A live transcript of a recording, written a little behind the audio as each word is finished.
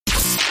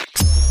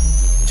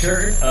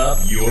Turn up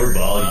your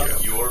volume.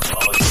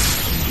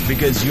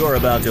 Because you're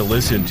about to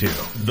listen to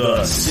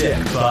The Sick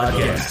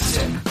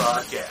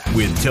Podcast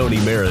with Tony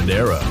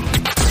Marinaro.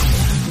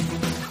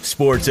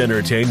 Sports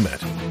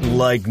entertainment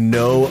like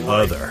no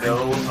other.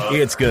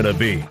 It's gonna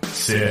be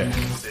sick.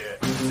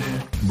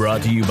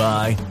 Brought to you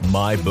by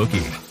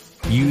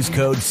MyBookie. Use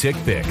code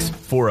SickPicks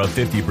for a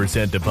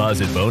 50%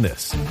 deposit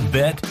bonus.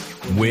 Bet,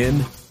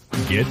 win,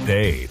 get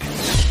paid.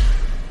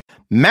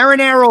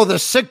 Marinaro, the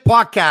Sick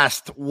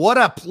Podcast. What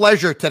a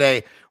pleasure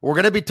today. We're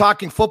going to be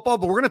talking football,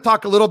 but we're going to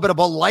talk a little bit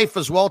about life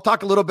as well,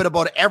 talk a little bit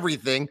about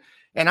everything.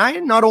 And I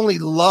not only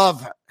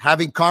love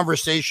having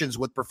conversations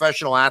with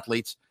professional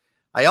athletes,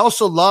 I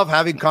also love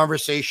having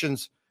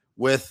conversations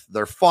with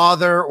their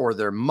father or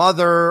their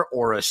mother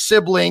or a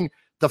sibling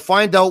to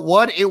find out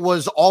what it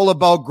was all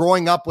about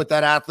growing up with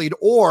that athlete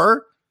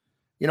or,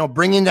 you know,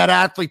 bringing that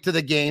athlete to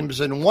the games.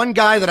 And one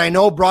guy that I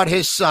know brought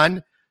his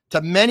son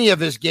to many of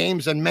his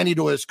games and many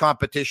to his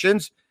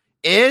competitions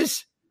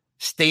is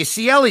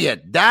Stacey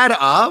Elliott, dad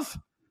of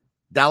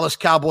Dallas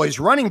Cowboys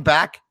running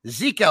back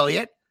Zeke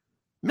Elliott.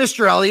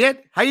 Mr.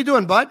 Elliott, how you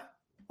doing, bud?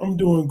 I'm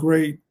doing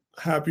great.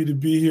 Happy to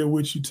be here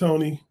with you,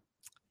 Tony.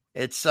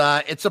 It's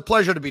a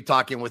pleasure to be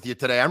talking with you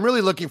today. I'm really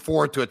looking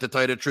forward to it, to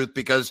tell you the truth,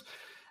 because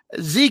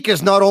Zeke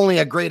is not only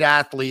a great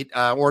athlete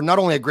or not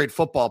only a great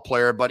football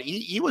player, but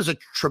he was a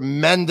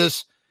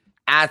tremendous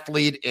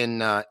athlete in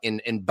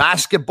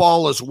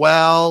basketball as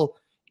well,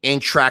 in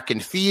track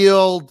and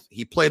field.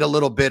 He played a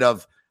little bit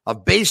of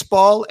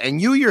baseball,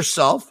 and you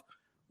yourself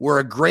were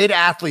a great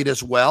athlete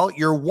as well.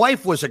 Your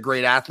wife was a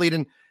great athlete,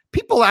 and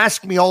people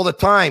ask me all the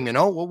time, you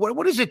know,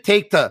 what does it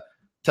take to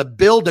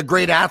build a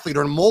great athlete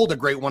or mold a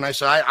great one? I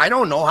say, I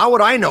don't know. How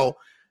would I know?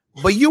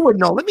 But you would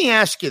know. Let me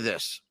ask you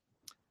this.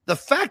 The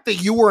fact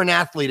that you were an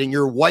athlete and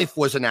your wife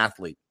was an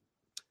athlete,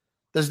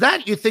 does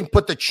that, you think,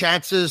 put the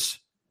chances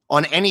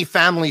on any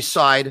family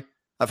side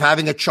of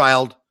having a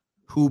child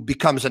who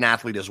becomes an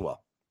athlete as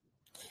well?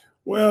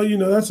 Well, you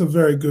know, that's a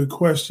very good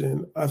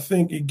question. I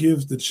think it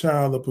gives the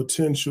child the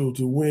potential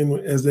to win,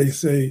 as they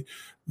say,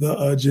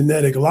 the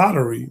genetic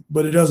lottery,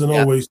 but it doesn't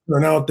always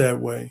turn out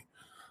that way.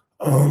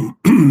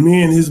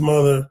 Me and his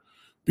mother,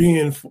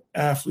 being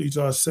athletes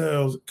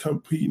ourselves,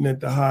 competing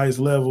at the highest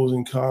levels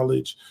in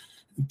college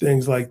and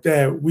things like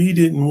that, we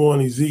didn't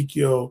want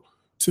Ezekiel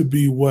to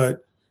be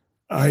what,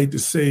 I hate to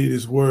say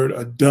this word,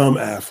 a dumb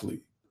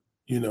athlete,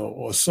 you know,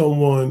 or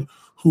someone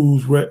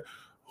whose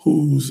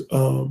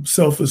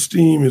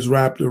self-esteem is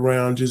wrapped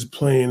around just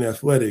playing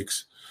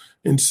athletics.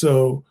 And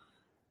so,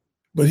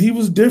 but he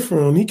was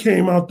different. When he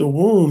came out the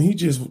womb, he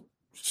just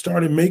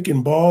started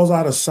making balls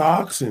out of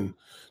socks and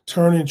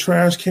turning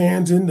trash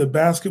cans into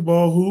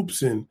basketball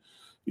hoops. And,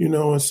 you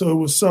know, and so it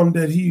was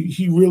something that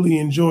he really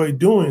enjoyed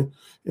doing.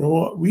 And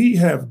what we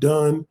have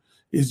done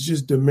is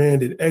just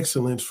demanded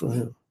excellence from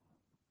him.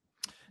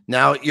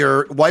 Now,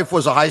 your wife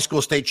was a high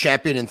school state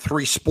champion in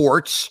 3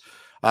 sports.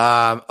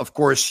 Of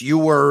course, you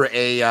were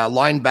a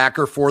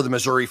linebacker for the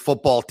Missouri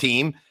football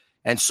team,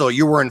 and so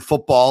you were in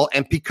football.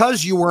 And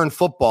because you were in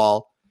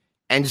football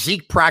and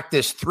Zeke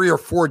practiced 3 or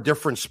 4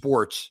 different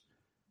sports,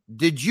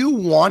 did you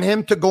want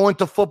him to go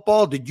into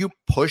football? Did you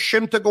push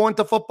him to go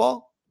into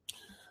football?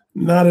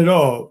 Not at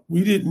all.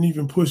 We didn't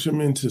even push him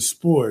into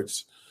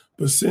sports.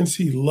 But since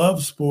he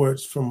loved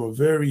sports from a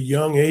very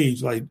young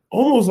age, like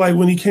almost like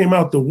when he came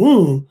out the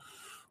womb,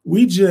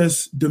 we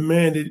just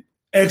demanded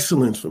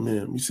excellence from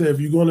him. We said, if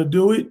you're going to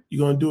do it,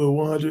 you're going to do it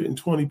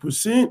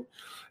 120%,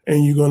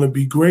 and you're going to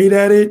be great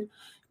at it.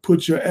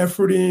 Put your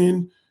effort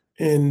in,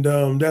 and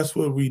that's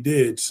what we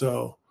did.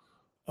 So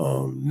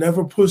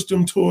never pushed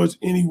him towards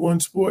any one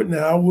sport.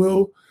 Now,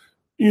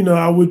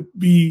 I would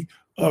be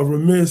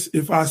remiss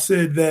if I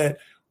said that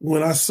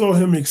when I saw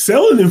him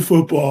excelling in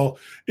football,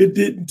 it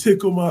didn't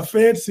tickle my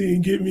fancy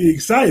and get me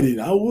excited.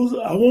 I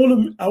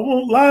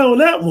won't lie on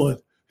that one.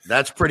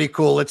 That's pretty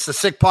cool. It's the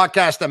Sick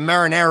Podcast at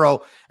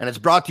Marinaro, and it's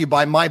brought to you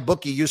by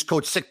MyBookie. Use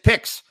code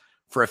SickPicks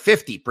for a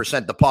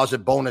 50% deposit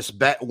bonus.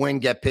 Bet, win,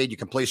 get paid. You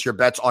can place your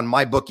bets on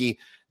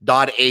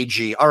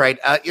mybookie.ag. All right.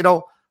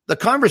 The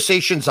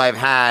conversations I've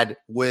had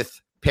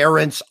with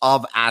parents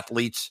of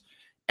athletes,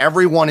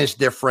 everyone is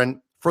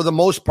different. For the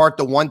most part,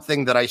 the one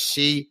thing that I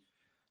see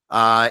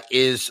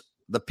is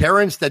the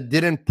parents that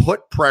didn't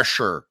put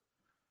pressure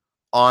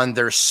on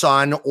their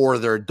son or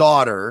their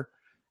daughter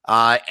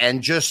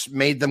and just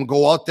made them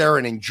go out there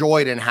and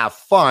enjoy it and have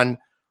fun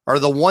are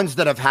the ones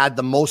that have had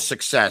the most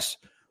success.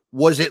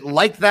 Was it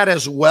like that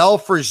as well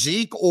for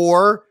Zeke?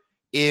 Or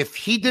if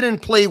he didn't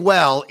play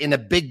well in a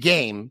big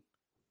game,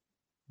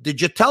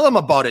 did you tell him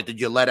about it? Did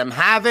you let him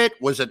have it?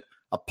 Was it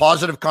a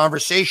positive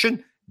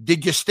conversation?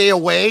 Did you stay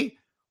away?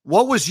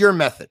 What was your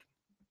method?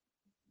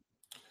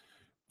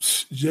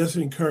 Just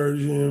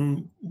encourage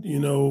him,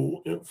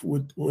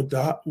 with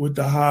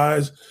the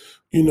highs,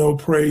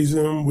 praise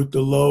him. With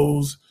the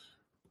lows,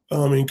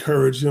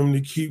 encourage him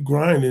to keep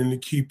grinding, to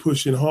keep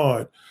pushing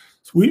hard.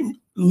 So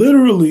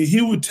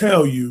he would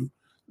tell you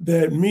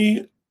that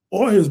me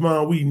or his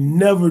mom, we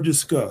never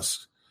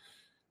discussed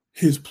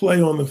his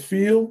play on the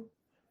field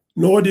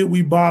nor did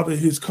we bother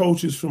his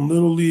coaches from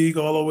Little League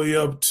all the way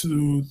up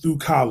to through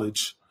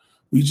college.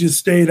 We just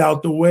stayed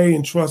out the way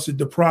and trusted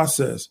the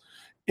process.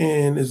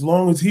 And as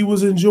long as he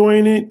was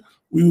enjoying it,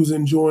 we was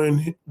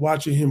enjoying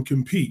watching him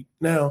compete.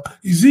 Now,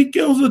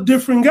 Ezekiel's a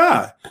different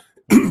guy.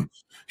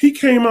 He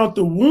came out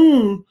the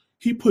womb,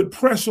 he put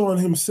pressure on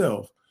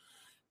himself.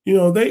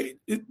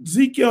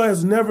 Ezekiel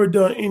has never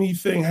done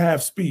anything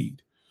half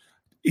speed.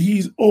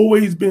 He's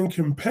always been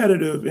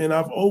competitive, and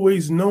I've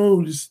always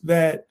noticed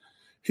that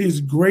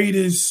his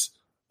greatest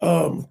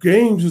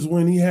games is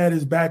when he had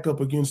his back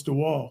up against the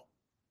wall.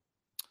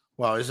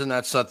 Well, isn't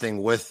that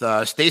something with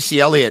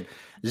Stacey Elliott,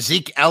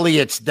 Zeke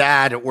Elliott's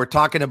dad? We're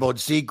talking about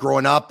Zeke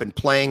growing up and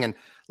playing. And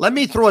let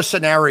me throw a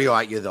scenario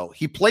at you, though.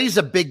 He plays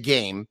a big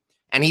game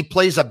and he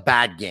plays a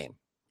bad game,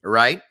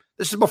 right?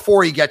 This is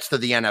before he gets to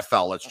the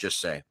NFL, let's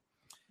just say.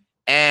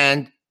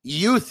 And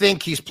you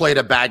think he's played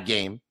a bad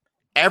game.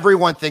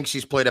 Everyone thinks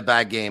he's played a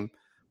bad game.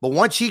 But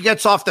once he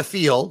gets off the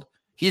field,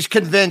 he's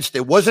convinced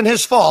it wasn't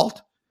his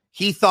fault.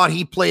 He thought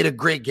he played a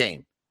great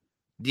game.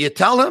 Do you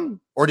tell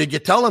him, or did you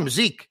tell him,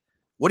 Zeke,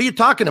 what are you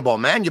talking about,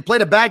 man? You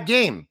played a bad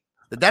game.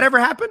 Did that ever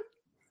happen?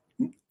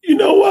 You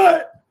know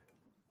what?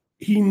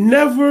 He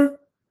never,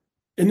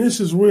 and this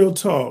is real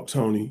talk,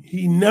 Tony,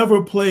 he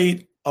never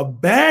played a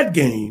bad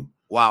game.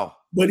 Wow.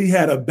 But he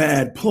had a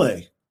bad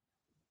play.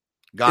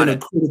 Got it. In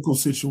a critical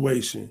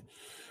situation.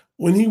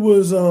 When he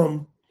was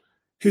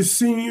his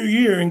senior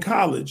year in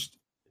college,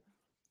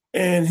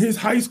 and his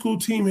high school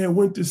team had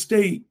went to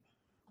state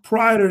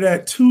prior to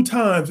that 2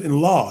 times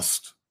and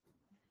lost.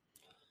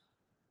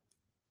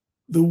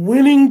 The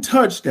winning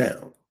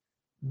touchdown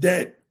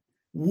that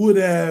would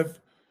have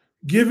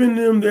given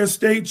them their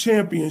state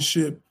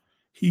championship,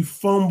 he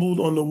fumbled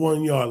on the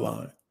 1-yard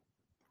line.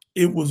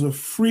 It was a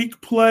freak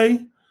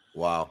play.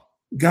 Wow.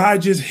 Guy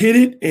just hit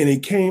it and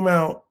it came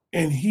out,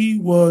 and he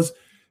was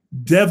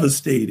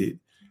devastated.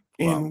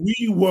 And wow.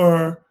 We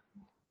were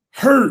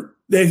hurt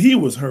that he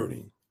was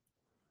hurting.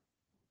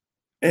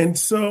 And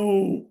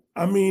so,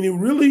 I mean, it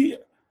really,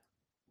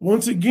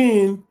 once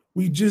again,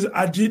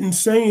 I didn't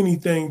say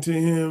anything to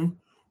him,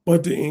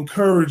 but to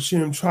encourage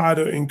him, try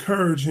to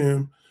encourage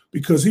him,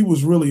 because he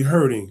was really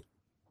hurting.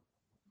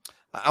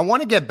 I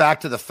want to get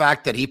back to the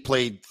fact that he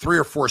played 3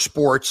 or 4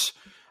 sports.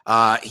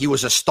 He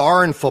was a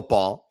star in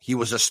football. He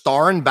was a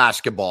star in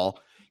basketball.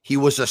 He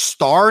was a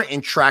star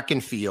in track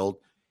and field.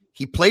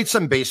 He played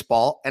some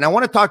baseball. And I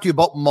want to talk to you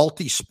about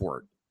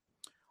multi-sport.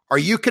 Are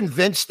you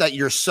convinced that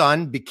your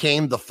son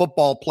became the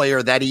football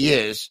player that he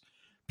is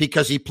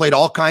because he played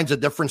all kinds of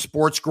different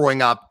sports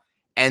growing up,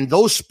 and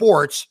those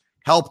sports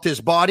helped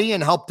his body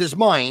and helped his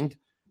mind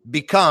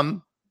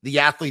become the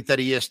athlete that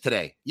he is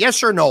today?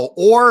 Yes or no?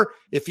 Or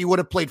if he would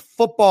have played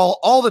football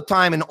all the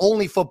time and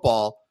only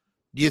football,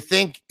 do you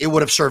think it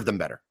would have served him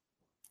better?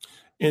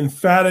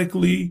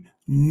 Emphatically,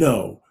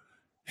 no.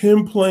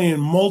 Him playing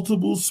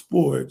multiple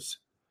sports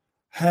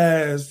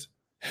has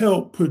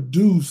helped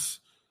produce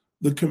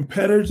the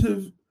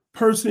competitive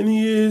person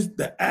he is,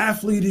 the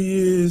athlete he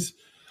is.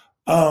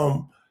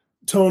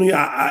 Tony,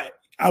 I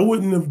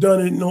wouldn't have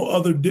done it no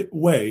other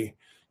way.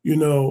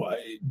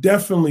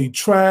 Definitely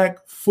track,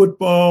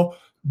 football,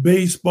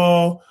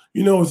 baseball.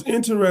 It's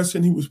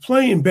interesting. He was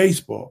playing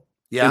baseball.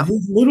 Yeah. And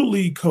his little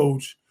league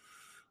coach,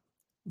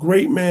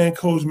 great man,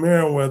 Coach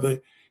Merriweather,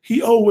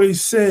 he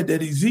always said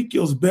that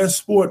Ezekiel's best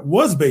sport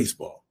was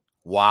baseball.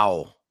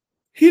 Wow.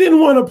 He didn't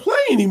want to play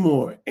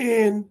anymore.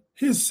 And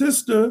his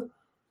sister,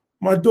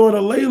 my daughter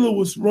Layla,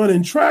 was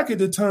running track at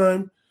the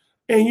time.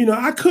 And,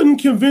 I couldn't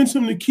convince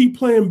him to keep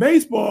playing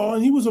baseball.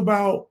 And he was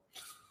about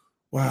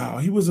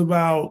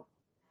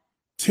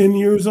 10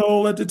 years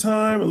old at the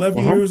time,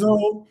 11 years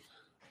old.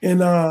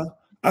 And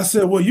I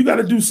said, well, you got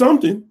to do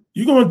something.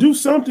 You're going to do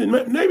something.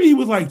 Maybe he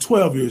was like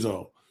 12 years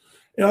old.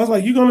 And I was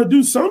like, you're going to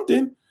do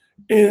something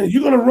and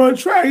you're going to run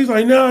track. He's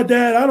like, no,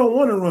 Dad, I don't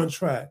want to run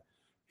track.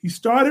 He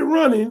started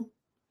running.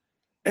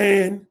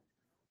 And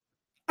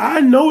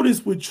I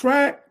noticed with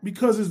track,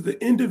 because it's the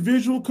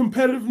individual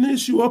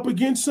competitiveness, you up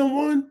against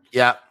someone.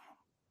 Yeah.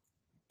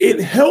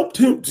 It helped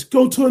him to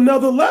go to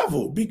another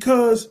level,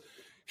 because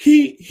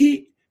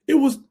it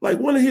was like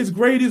one of his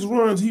greatest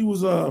runs. He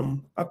was,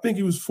 I think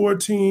he was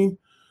 14,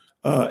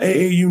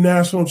 AAU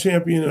national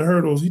champion in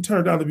hurdles. He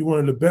turned out to be one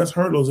of the best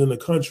hurdles in the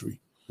country.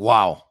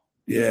 Wow.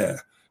 Yeah.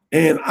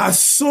 And I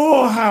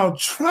saw how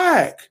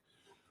track,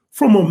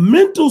 from a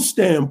mental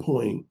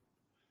standpoint,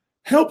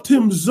 helped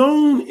him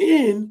zone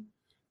in.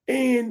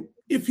 And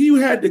if he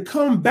had to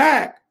come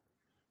back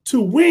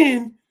to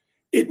win,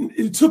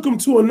 it took him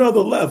to another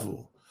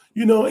level,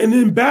 And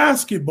in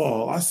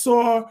basketball, I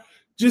saw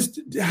just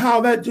how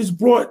that just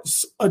brought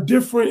a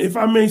different, if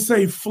I may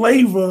say,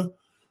 flavor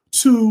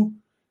to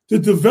the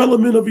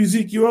development of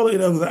Ezekiel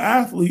Elliott as an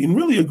athlete and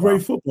really a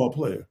great football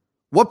player.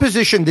 What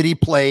position did he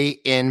play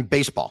in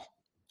baseball?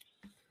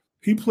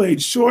 He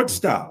played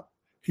shortstop.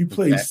 He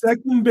played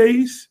second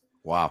base.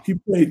 Wow. He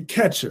played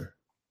catcher.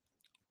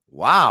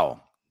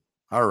 Wow.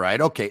 All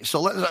right. Okay.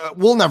 So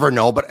we'll never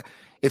know. But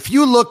if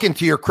you look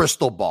into your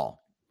crystal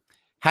ball,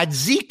 had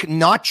Zeke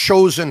not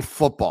chosen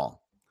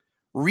football,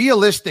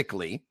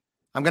 realistically,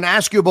 I'm going to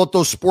ask you about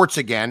those sports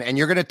again, and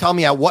you're going to tell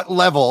me at what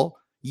level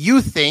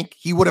you think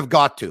he would have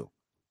got to.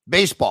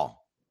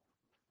 Baseball.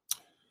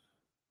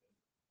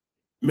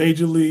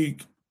 Major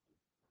League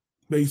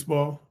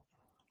Baseball.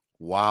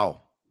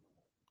 Wow.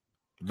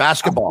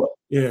 Basketball.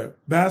 Yeah.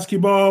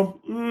 Basketball,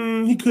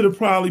 he could have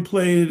probably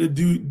played at a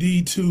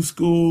D2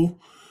 school.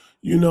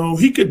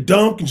 He could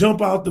dunk,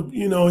 jump out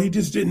he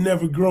just didn't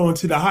never grow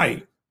into the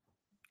height.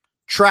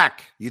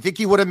 Track. You think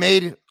he would have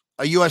made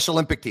a U.S.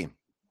 Olympic team?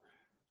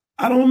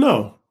 I don't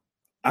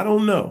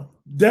know.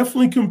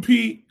 Definitely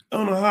compete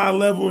on a high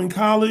level in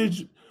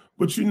college,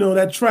 but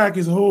that track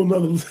is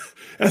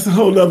that's a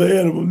whole nother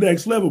animal,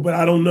 next level, but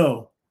I don't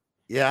know.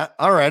 Yeah.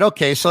 All right.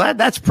 Okay. So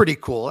that's pretty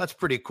cool.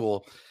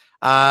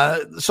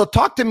 So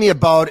talk to me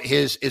about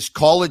his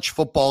college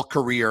football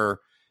career.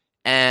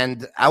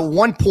 And at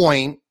one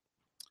point,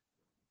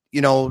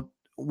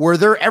 were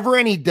there ever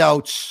any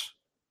doubts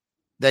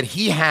that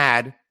he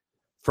had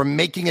from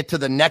making it to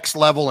the next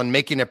level and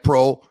making it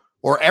pro,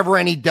 or ever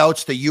any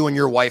doubts that you and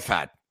your wife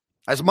had?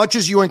 As much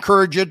as you were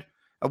encouraging,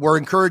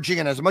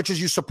 and as much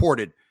as you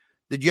supported,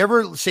 did you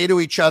ever say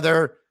to each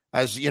other,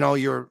 as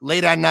you're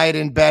late at night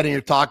in bed and you're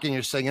talking,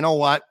 you're saying, you know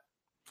what?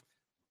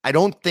 I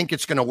don't think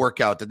it's going to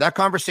work out. Did that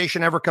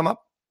conversation ever come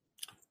up?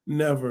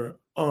 Never.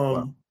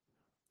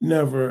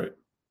 Never.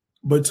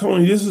 But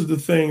Tony, this is the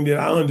thing that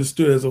I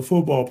understood as a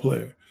football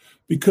player.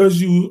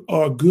 Because you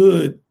are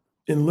good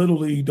in Little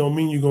League don't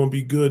mean you're going to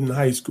be good in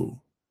high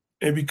school.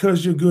 And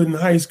because you're good in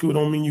high school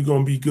don't mean you're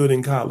going to be good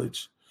in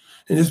college.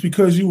 And just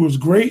because you was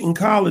great in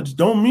college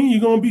don't mean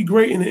you're going to be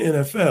great in the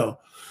NFL.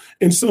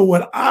 And so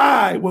what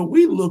I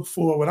look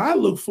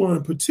for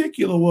in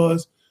particular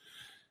was,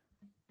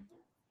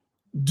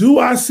 do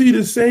I see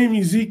the same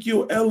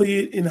Ezekiel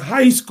Elliott in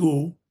high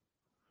school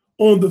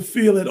on the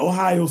field at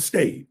Ohio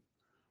State?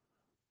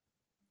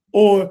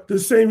 Or the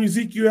same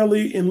Ezekiel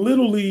Elliott in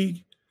Little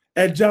League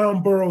at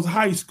John Burroughs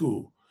High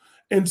School?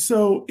 And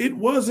so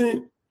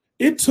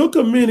it took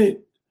a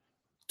minute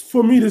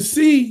for me to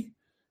see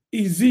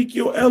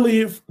Ezekiel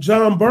Elliott,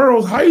 John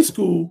Burroughs High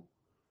School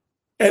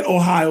at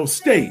Ohio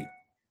State.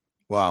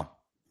 Wow.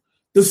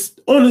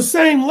 On the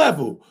same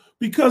level,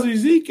 because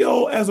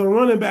Ezekiel as a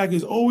running back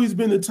has always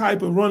been the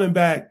type of running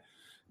back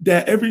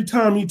that every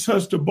time he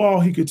touched the ball,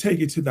 he could take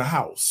it to the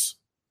house.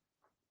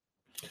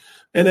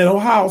 And at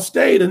Ohio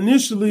State,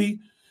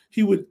 initially,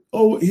 he'll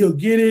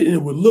get it and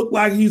it would look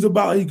like he's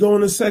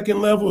going to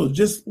second level. It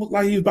just look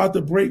like he's about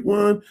to break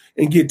one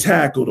and get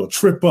tackled or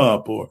trip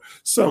up or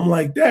something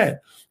like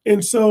that.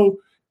 And so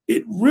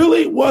it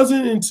really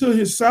wasn't until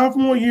his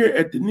sophomore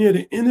year near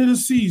the end of the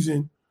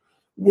season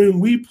when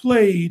we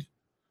played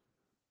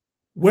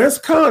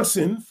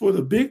Wisconsin for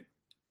the Big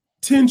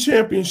Ten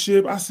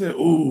championship, I said,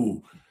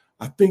 ooh,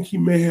 I think he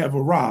may have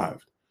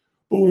arrived.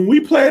 But when we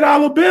played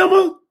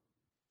Alabama,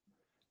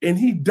 and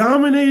he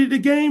dominated the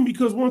game,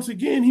 because once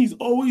again, he's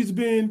always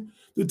been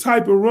the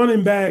type of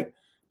running back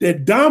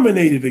that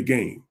dominated the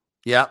game.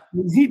 Yeah.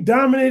 When he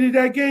dominated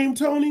that game,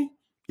 Tony,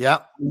 yeah,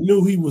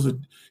 knew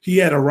he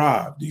had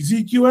arrived.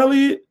 Ezekiel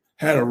Elliott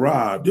had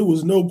arrived. There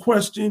was no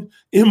question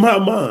in my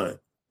mind.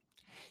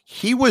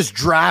 He was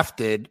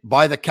drafted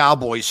by the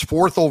Cowboys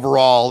 4th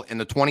overall in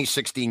the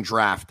 2016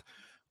 draft.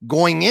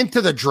 Going into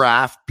the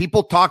draft,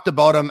 people talked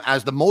about him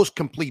as the most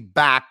complete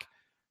back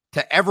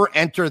to ever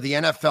enter the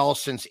NFL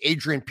since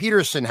Adrian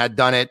Peterson had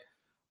done it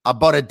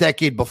about a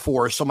decade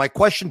before. So my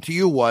question to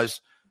you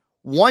was,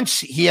 once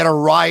he had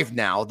arrived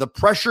now, the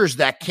pressures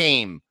that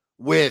came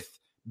with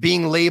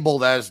being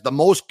labeled as the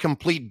most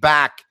complete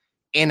back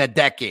in a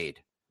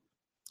decade,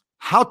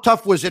 how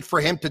tough was it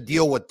for him to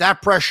deal with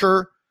that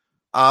pressure?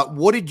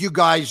 What did you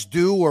guys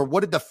do, or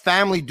what did the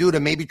family do to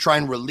maybe try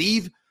and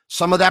relieve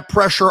some of that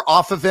pressure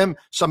off of him,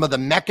 some of the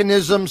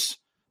mechanisms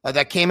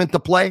that came into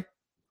play?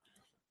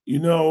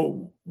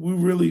 We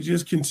really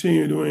just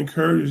continue to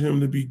encourage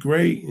him to be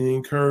great and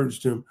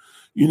encouraged him.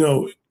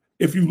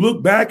 If you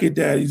look back at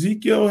that,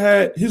 Ezekiel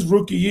had his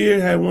rookie year,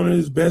 had one of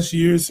his best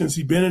years since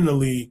he's been in the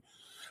league.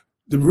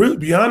 To really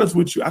be honest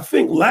with you, I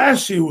think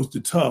last year was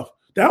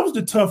that was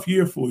the tough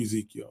year for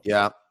Ezekiel.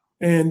 Yeah.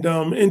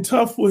 And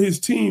tough for his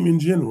team in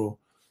general.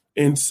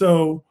 And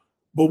so,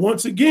 but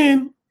once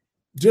again,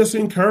 just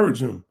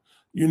encourage him,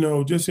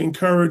 just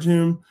encourage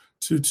him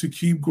to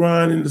keep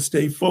grinding, to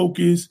stay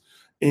focused,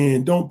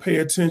 and don't pay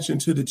attention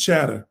to the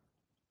chatter.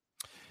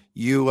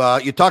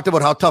 You talked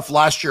about how tough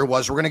last year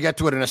was. We're going to get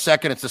to it in a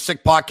second. It's the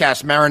Sick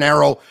Podcast,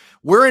 Marinero.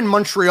 We're in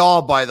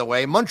Montreal, by the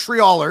way.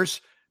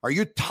 Montrealers, are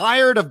you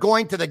tired of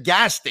going to the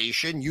gas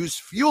station? Use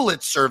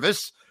Fuel-It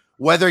service.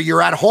 Whether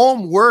you're at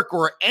home, work,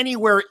 or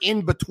anywhere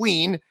in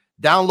between,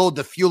 download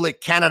the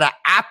Fuel-It Canada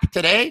app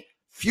today.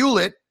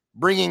 Fuel-It,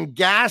 bringing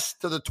gas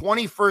to the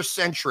 21st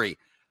century.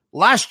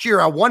 Last year,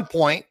 at one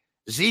point,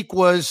 Zeke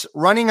was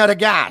running out of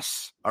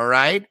gas. All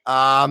right.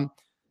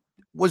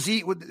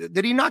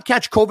 Did he not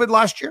catch COVID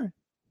last year?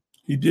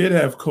 He did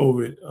have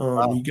COVID.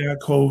 He got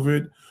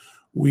COVID.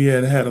 We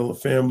had a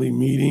family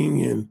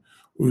meeting and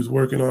We was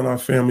working on our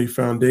family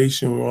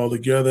foundation. We're all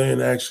together,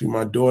 and actually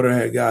my daughter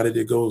had got it.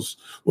 It goes,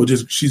 well,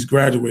 just she's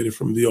graduated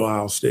from the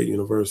Ohio State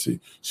University.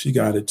 She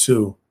got it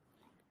too.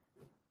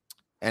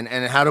 And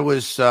how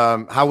was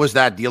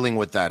that, dealing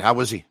with that? How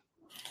was he?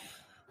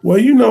 Well,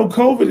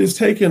 COVID is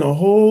taking a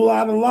whole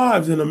lot of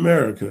lives in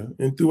America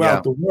and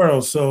throughout the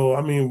world. So,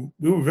 I mean,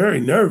 we were very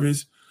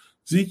nervous.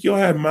 Ezekiel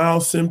had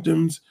mild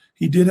symptoms.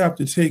 He did have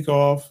to take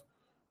off,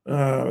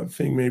 I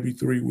think maybe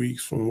 3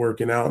 weeks from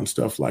working out and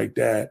stuff like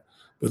that.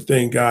 But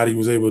thank God he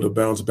was able to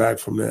bounce back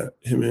from that,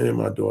 him and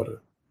my daughter. It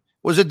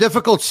was a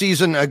difficult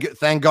season.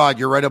 Thank God,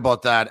 you're right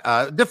about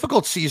that.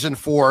 Difficult season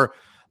for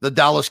the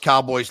Dallas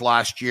Cowboys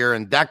last year,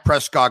 and Dak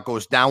Prescott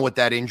goes down with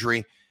that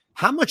injury.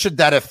 How much did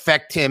that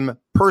affect him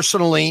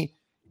personally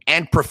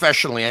and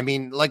professionally? I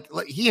mean, like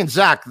he and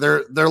Zach,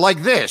 they're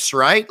like this,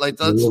 right? Like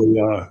that's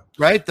really are.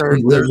 Right. They're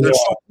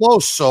so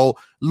close. So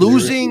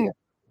losing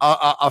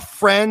a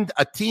friend,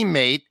 a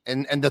teammate,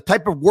 and the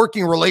type of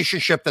working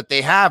relationship that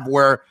they have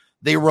where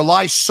they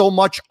rely so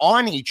much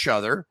on each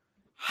other.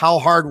 How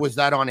hard was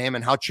that on him,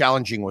 and how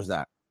challenging was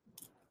that?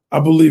 I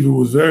believe it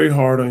was very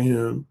hard on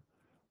him,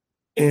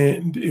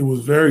 and it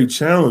was very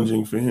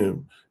challenging for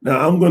him.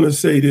 Now, I'm going to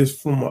say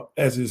this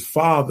as his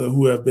father,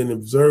 who have been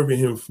observing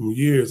him from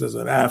years as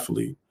an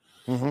athlete.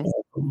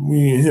 Mm-hmm.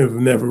 Me and him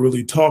have never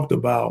really talked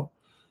about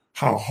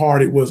how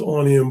hard it was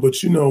on him. But,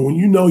 when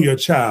you know your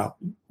child,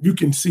 you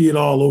can see it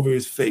all over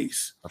his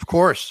face. Of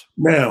course.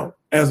 Now,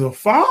 as a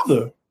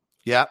father,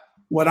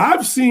 what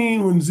I've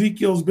seen when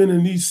Ezekiel's been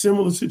in these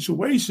similar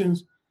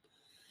situations,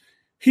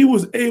 he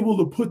was able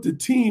to put the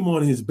team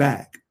on his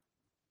back.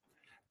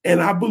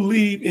 And I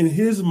believe in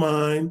his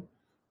mind,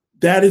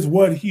 that is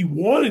what he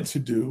wanted to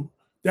do.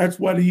 That's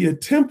what he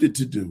attempted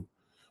to do.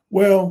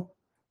 Well,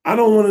 I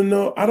don't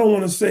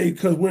want to say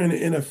because we're in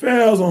the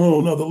NFL is on a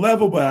whole nother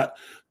level, but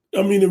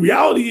I mean, the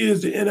reality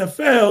is the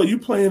NFL, you're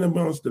playing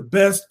amongst the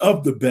best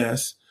of the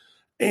best.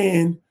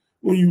 And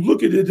when you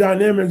look at the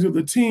dynamics of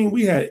the team,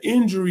 we had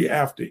injury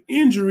after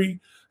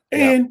injury.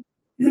 And,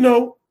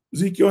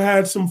 Ezekiel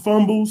had some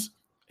fumbles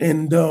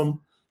and, a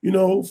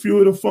few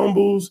of the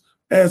fumbles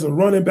as a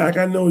running back.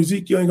 I know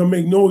Ezekiel ain't going to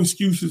make no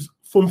excuses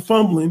from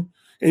fumbling,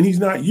 and he's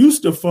not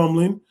used to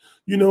fumbling,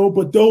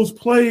 but those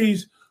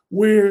plays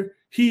where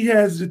he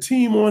has the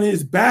team on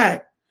his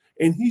back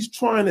and he's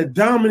trying to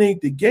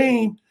dominate the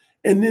game,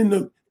 and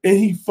then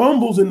he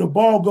fumbles and the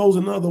ball goes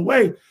another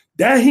way,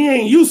 that he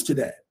ain't used to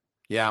that.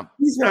 Yeah.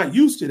 He's not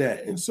used to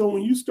that. And so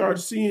when you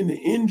start seeing the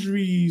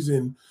injuries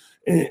and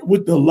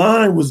with the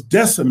line was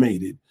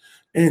decimated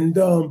and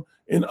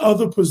in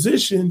other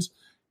positions,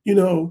 I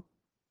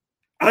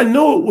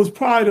know it was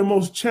probably the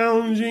most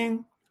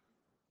challenging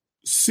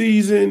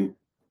season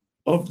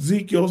of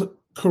Ezekiel's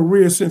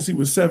career since he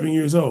was 7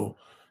 years old,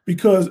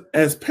 because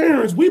as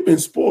parents, we've been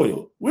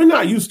spoiled. We're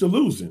not used to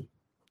losing.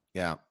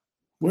 Yeah.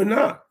 We're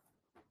not.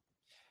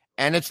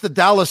 And it's the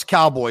Dallas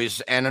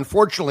Cowboys, and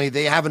unfortunately,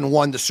 they haven't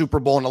won the Super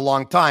Bowl in a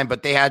long time,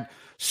 but they had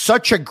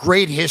such a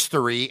great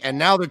history, and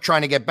now they're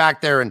trying to get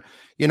back there. And,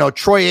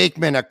 Troy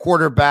Aikman at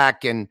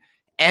quarterback, and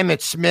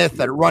Emmitt Smith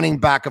at running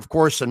back, of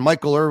course, and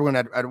Michael Irvin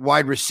at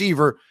wide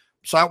receiver.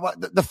 So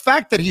the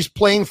fact that he's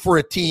playing for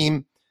a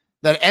team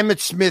that Emmitt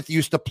Smith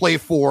used to play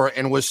for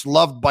and was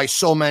loved by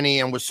so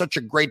many and was such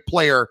a great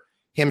player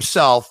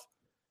himself,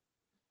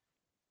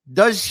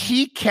 does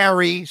he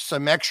carry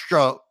some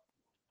extra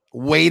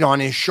weight on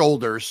his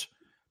shoulders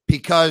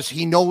because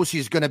he knows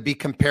he's going to be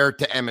compared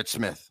to Emmitt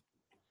Smith?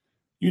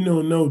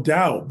 No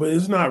doubt, but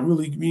it's not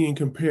really being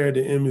compared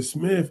to Emmitt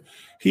Smith.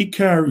 He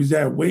carries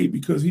that weight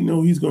because he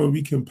knows he's going to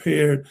be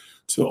compared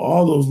to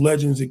all those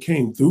legends that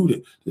came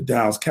through the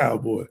Dallas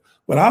Cowboy.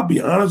 But I'll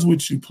be honest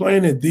with you,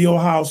 playing at the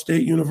Ohio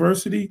State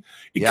University,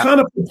 it kind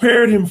of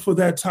prepared him for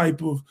that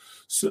type of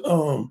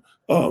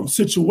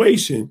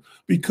situation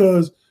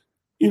because,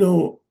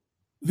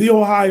 the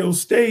Ohio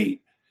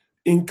State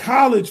in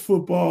college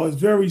football is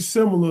very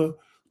similar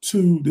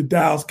to the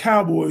Dallas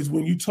Cowboys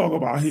when you talk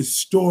about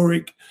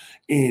historic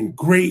and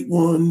great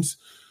ones,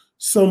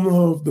 some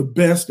of the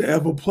best to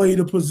ever play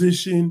the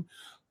position.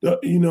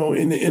 In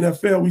the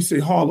NFL, we say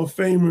Hall of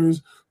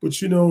Famers, but,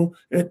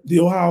 at the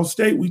Ohio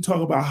State, we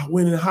talk about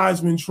winning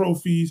Heisman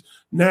trophies,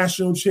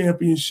 national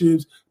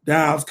championships,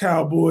 Dallas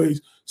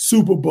Cowboys,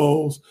 Super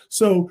Bowls.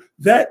 So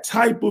that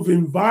type of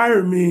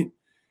environment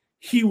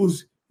he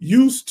was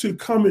used to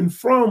coming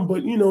from,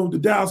 but, the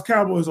Dallas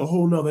Cowboys are a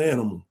whole nother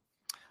animal.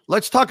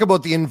 Let's talk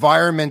about the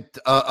environment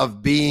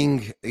of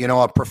being,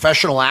 a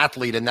professional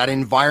athlete and that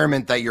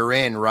environment that you're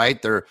in,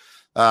 right? The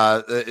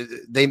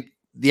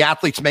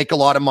athletes make a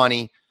lot of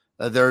money.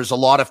 There's a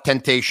lot of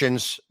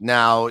temptations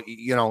now.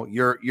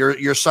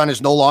 Your son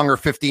is no longer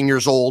 15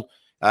 years old.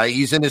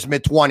 He's in his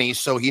mid-20s,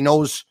 so he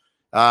knows,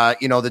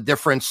 the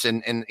difference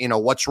in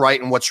what's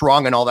right and what's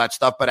wrong and all that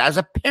stuff. But as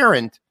a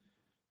parent,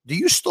 do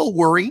you still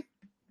worry?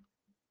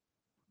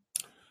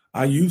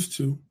 I used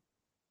to.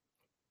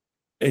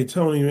 Hey,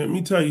 Tony, let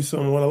me tell you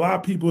something. What a lot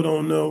of people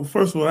don't know,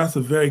 first of all, that's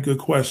a very good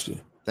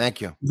question.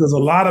 Thank you. Because a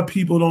lot of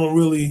people don't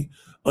really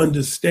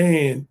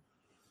understand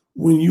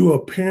when you're a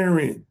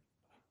parent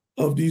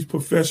of these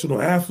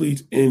professional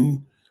athletes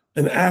in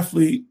an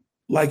athlete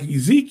like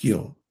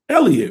Ezekiel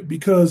Elliott,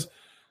 because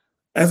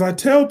as I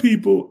tell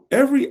people,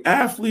 every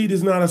athlete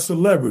is not a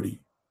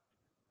celebrity.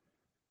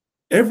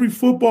 Every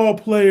football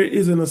player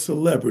isn't a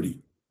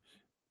celebrity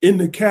in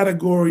the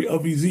category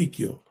of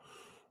Ezekiel.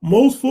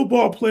 Most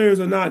football players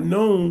are not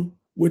known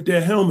with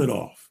their helmet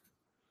off.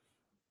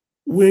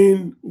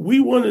 When we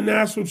won the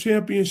national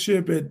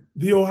championship at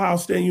The Ohio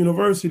State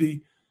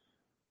University,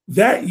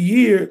 that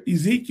year,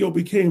 Ezekiel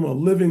became a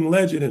living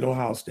legend at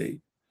Ohio State.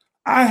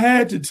 I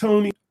had to,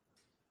 Tony,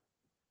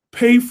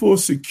 pay for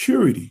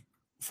security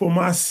for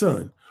my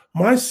son.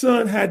 My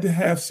son had to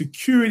have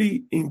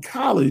security in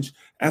college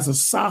as a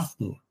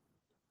sophomore.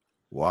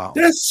 Wow.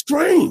 That's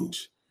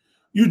strange.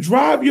 You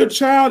drive your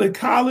child to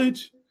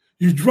college,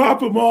 you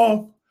drop him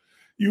off,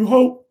 you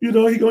hope, he's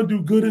going to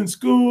do good in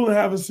school and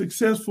have a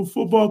successful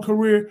football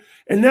career.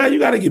 And now you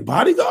got to get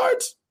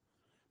bodyguards?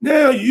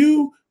 Now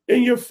you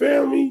and your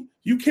family,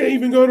 you can't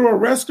even go to a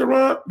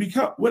restaurant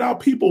without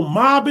people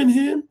mobbing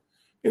him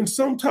and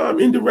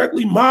sometimes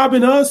indirectly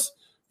mobbing us.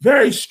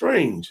 Very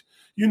strange.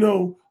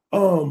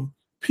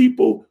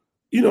 People,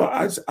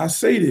 I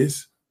say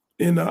this,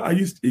 and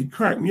it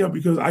cracked me up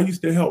because I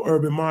used to help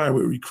Urban Meyer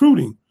with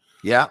recruiting.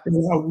 Yeah. And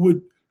I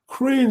would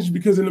cringe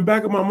because in the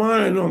back of my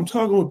mind, I'm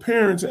talking with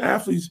parents and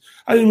athletes.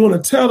 I didn't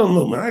want to tell them,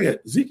 look, man,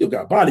 Ezekiel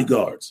got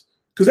bodyguards,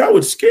 because that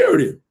would scare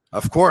them.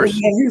 Of course.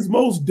 And his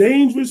most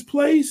dangerous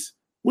place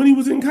when he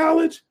was in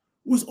college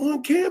was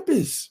on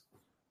campus.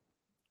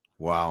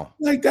 Wow.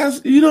 Like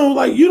that's, you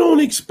don't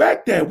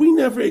expect that. We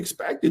never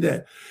expected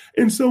that.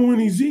 And so when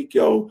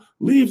Ezekiel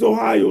leaves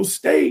Ohio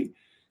State,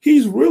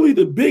 he's really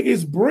the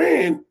biggest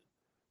brand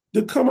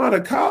to come out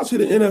of college to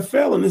the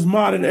NFL in this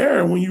modern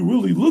era when you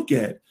really look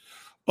at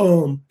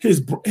him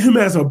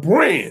as a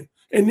brand.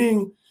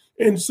 And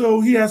so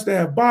he has to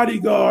have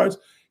bodyguards.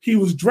 He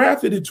was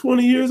drafted at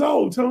 20 years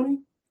old, Tony.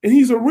 And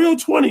he's a real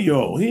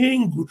 20-year-old. He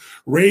ain't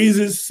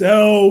raised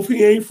himself.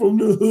 He ain't from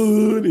the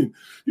hood. And,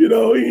 he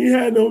ain't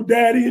had no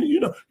daddy. And, you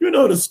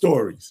know the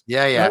stories.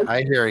 Yeah, right?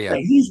 I hear you.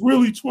 Like, he's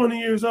really 20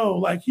 years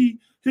old. Like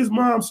his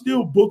mom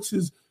still books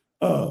his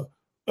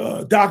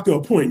doctor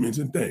appointments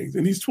and things.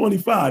 And he's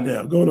 25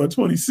 now, going on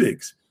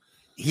 26.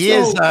 He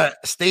is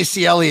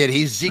Stacey Elliott.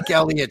 He's Zeke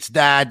Elliott's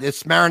dad.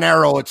 It's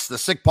Marinero. It's the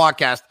Sick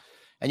Podcast.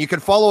 And you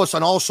can follow us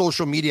on all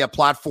social media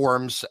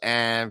platforms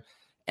and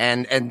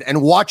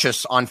watch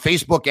us on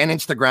Facebook and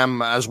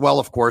Instagram as well,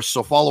 of course.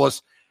 So follow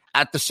us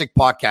at the Sick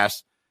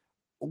Podcast.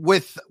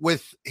 With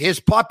his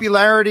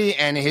popularity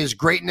and his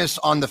greatness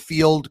on the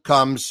field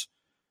comes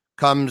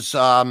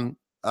fame,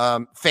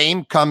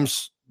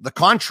 comes the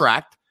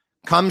contract,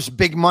 comes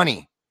big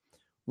money.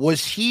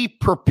 Was he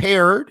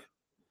prepared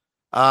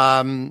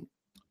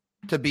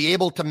to be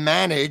able to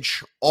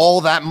manage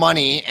all that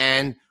money,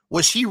 and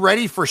was he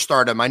ready for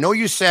stardom? I know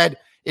you said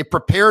it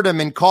prepared him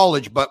in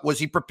college, but was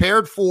he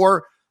prepared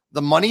for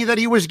the money that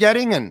he was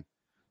getting? And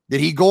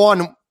did he go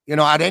on,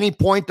 at any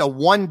point a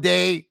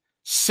one-day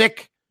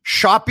sick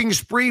shopping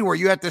spree where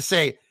you had to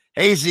say,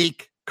 hey,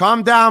 Zeke,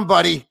 calm down,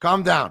 buddy,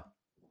 calm down?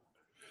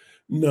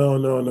 No.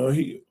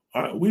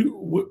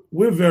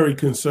 We're very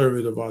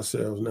conservative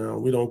ourselves now.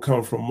 We don't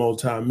come from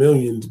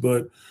multi-millions,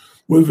 but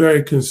we're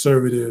very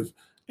conservative.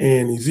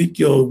 And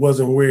Ezekiel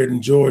wasn't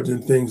wearing Jordans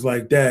and things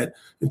like that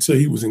until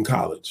he was in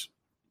college.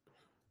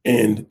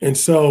 And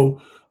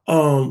so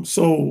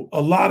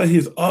a lot of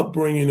his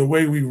upbringing, the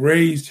way we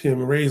raised him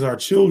and raised our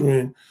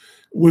children,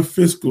 were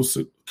fiscal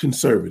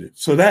conservative.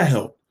 So that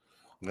helped.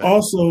 Yeah.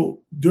 Also,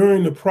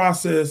 during the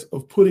process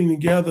of putting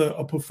together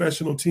a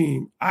professional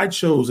team, I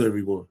chose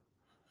everyone.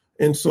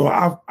 And so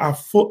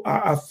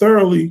I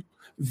thoroughly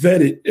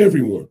vetted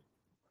everyone.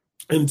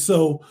 And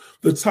so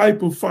the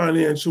type of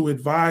financial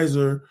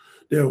advisor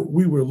that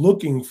we were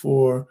looking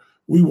for,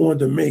 we wanted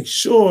to make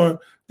sure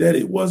that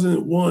it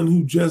wasn't one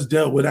who just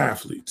dealt with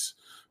athletes,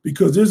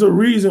 because there's a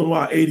reason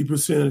why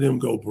 80% of them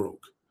go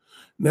broke.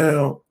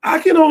 Now, I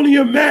can only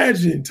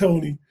imagine,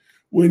 Tony,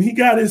 when he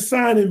got his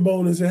signing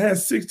bonus and had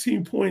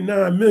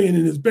 $16.9 million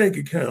in his bank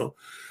account,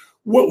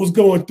 what was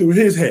going through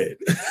his head.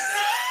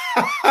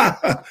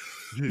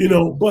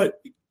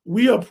 But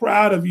we are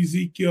proud of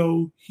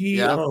Ezekiel. He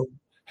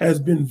has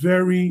been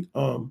very,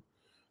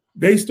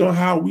 based on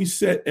how we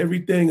set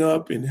everything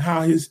up and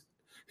how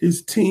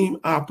his team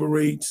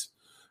operates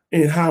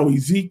and how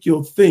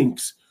Ezekiel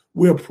thinks,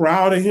 we're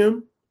proud of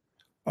him,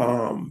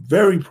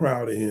 very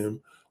proud of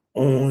him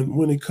on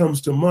when it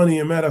comes to money.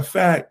 As a matter of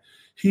fact,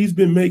 he's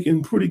been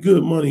making pretty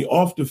good money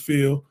off the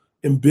field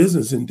in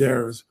business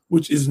endeavors,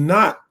 which is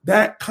not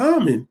that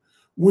common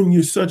when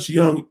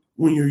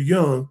you're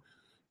young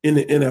in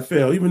the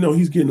NFL, even though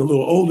he's getting a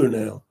little older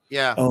now.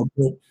 Yeah.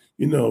 But,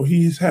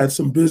 he's had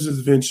some business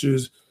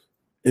ventures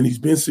and he's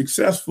been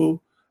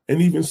successful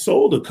and even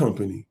sold a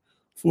company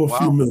for a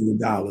few $1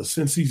 million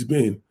since he's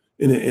been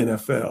in the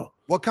NFL.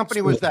 What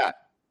company was that?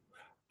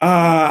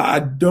 I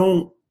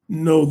don't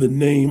know the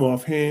name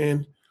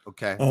offhand.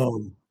 Okay.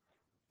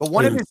 But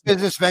one of his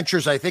business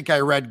ventures, I think I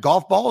read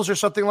golf balls or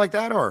something like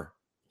that, or?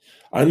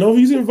 I know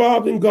he's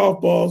involved in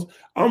golf balls.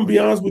 I'm gonna be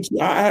honest with you.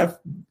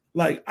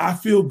 like I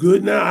feel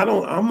good now.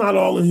 I'm not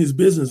all in his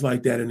business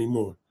like that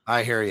anymore.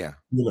 I hear you.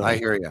 You know? I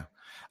hear you.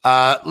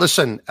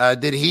 Listen,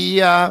 did he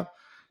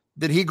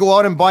go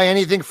out and buy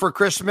anything for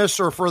Christmas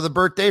or for the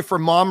birthday for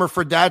mom or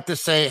for dad to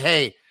say,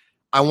 hey,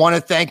 I want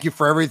to thank you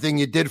for everything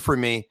you did for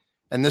me,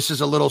 and this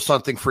is a little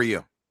something for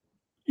you?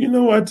 You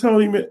know, I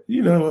told him,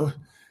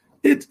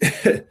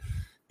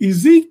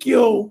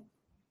 Ezekiel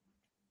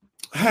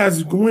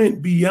has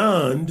went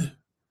beyond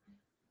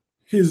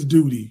his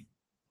duty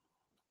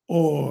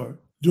or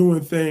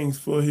doing things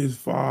for his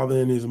father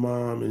and his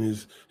mom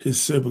and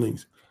his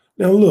siblings.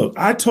 Now, look,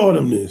 I taught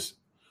him this.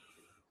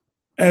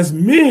 As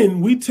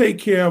men, we take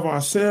care of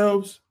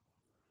ourselves.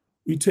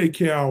 We take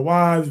care of our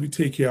wives. We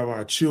take care of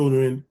our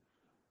children.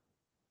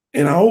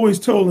 And I always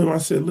told him, I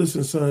said,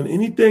 listen, son,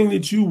 anything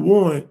that you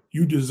want,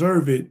 you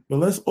deserve it. But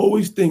let's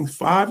always think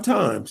 5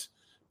 times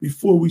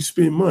before we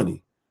spend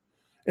money.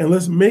 And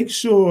let's make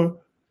sure,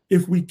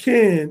 if we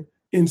can,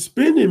 in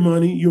spending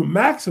money, you're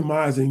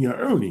maximizing your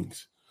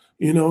earnings.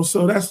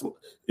 So that's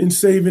in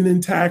saving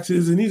in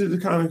taxes. And these are the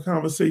kind of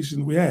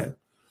conversations we have.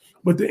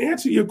 But to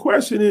answer your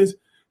question is,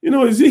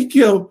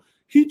 Ezekiel,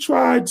 he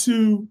tried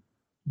to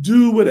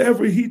do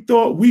whatever he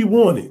thought we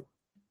wanted.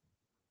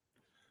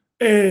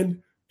 And,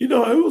 it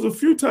was a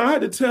few times I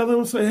had to tell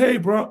him, say, hey,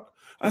 bro,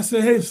 I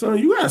said, hey, son,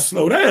 you got to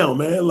slow down,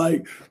 man.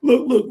 Like,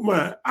 look,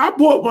 man, I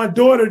bought my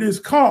daughter this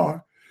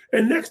car.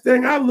 And next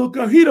thing I look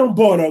up, he done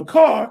bought a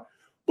car,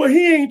 but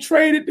he ain't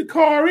traded the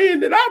car in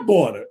that I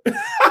bought her.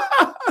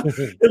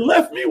 It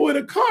left me with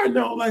a car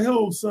note like,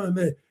 oh, son,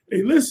 hey,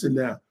 listen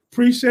now,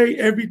 appreciate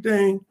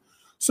everything.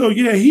 So,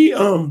 yeah,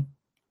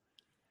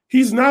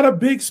 he's not a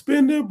big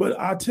spender, but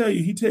I tell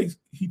you, he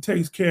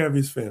takes care of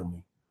his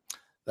family.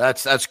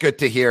 That's good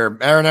to hear.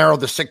 Marinero,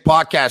 the Sick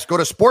Podcast. Go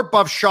to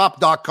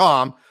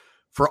sportbuffshop.com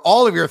for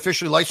all of your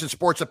officially licensed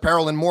sports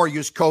apparel and more.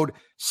 Use code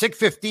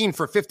SICK15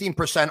 for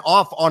 15%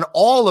 off on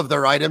all of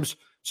their items,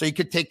 so you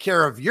can take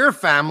care of your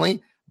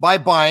family by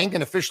buying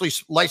an officially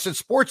licensed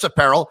sports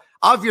apparel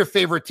of your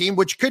favorite team,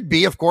 which could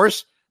be, of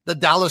course, the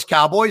Dallas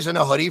Cowboys, and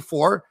a hoodie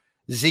for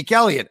Zeke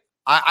Elliott.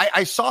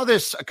 I saw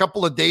this a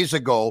couple of days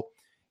ago.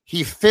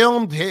 He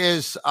filmed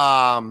his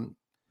workout,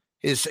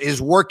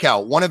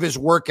 one of his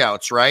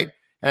workouts, right?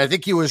 And I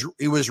think he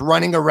was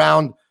running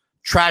around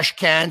trash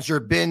cans or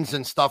bins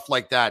and stuff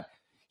like that.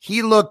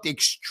 He looked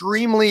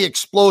extremely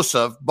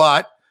explosive,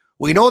 but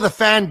we know the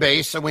fan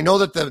base, and we know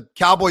that the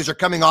Cowboys are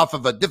coming off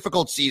of a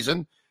difficult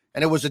season,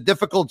 and it was a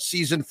difficult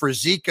season for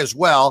Zeke as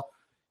well.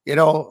 A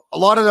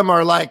lot of them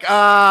are like,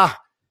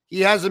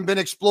 he hasn't been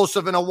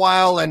explosive in a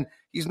while, and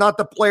he's not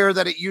the player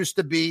that it used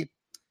to be.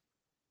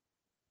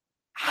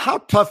 How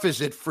tough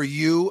is it for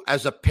you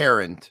as a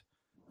parent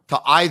to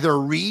either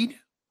read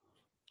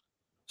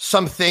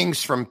some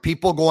things from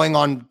people going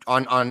on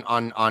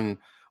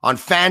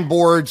fan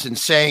boards and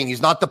saying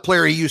he's not the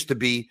player he used to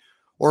be,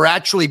 or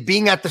actually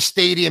being at the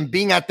stadium,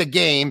 being at the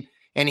game,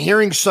 and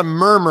hearing some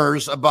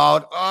murmurs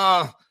about,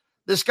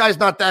 this guy's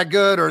not that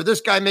good, or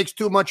this guy makes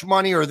too much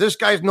money, or this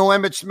guy's no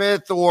Emmitt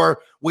Smith,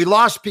 or we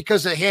lost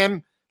because of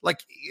him? Like,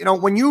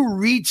 when you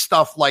read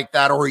stuff like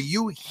that, or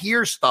you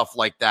hear stuff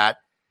like that,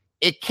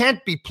 it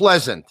can't be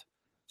pleasant.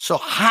 So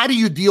how do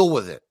you deal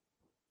with it?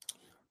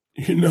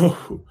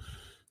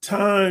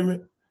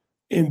 Time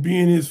and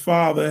being his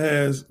father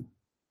has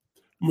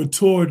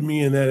matured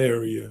me in that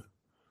area.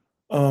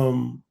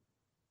 And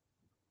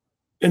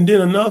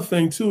then another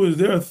thing too is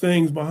there are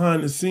things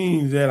behind the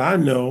scenes that I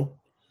know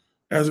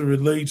as it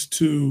relates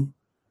to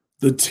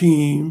the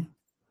team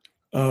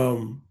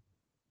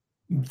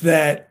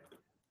that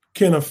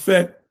can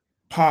affect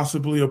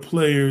possibly a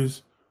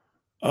player's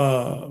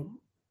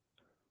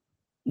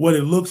what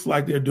it looks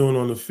like they're doing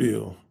on the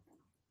field.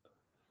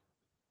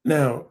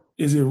 Now,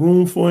 is it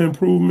room for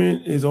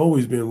improvement? There's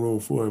always been room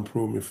for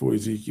improvement for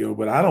Ezekiel,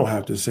 but I don't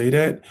have to say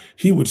that.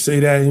 He would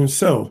say that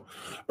himself.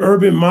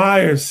 Urban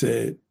Meyer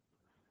said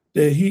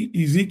that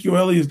Ezekiel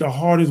Elliott is the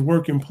hardest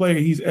working player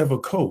he's ever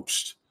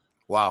coached.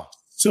 Wow.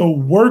 So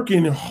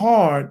working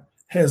hard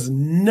has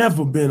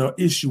never been an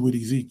issue with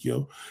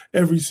Ezekiel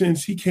ever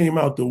since he came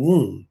out the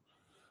womb.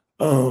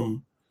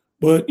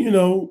 But in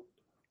a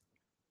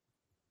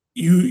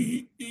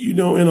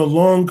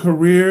long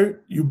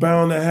career, you're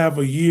bound to have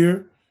a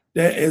year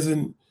that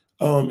isn't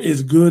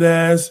as good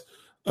as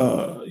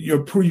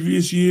your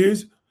previous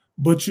years.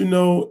 But,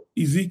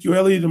 Ezekiel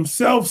Elliott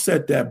himself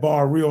set that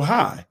bar real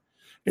high.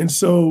 And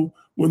so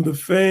when the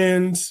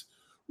fans,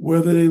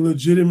 whether they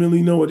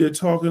legitimately know what they're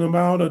talking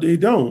about or they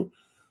don't,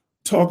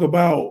 talk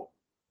about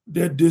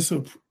their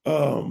displeasure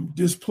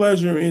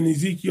in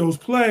Ezekiel's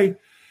play,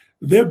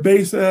 they're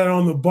basing that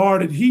on the bar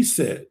that he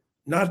set,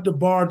 not the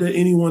bar that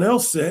anyone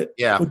else set,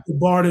 but the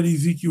bar that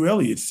Ezekiel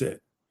Elliott set.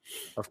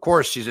 Of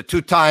course, he's a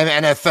 2-time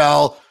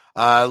NFL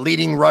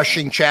leading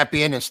rushing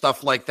champion and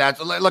stuff like that.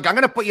 So, look, I'm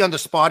going to put you on the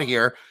spot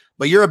here,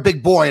 but you're a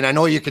big boy, and I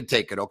know you can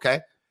take it,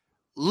 okay?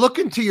 Look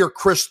into your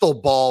crystal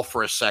ball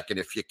for a second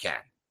if you can.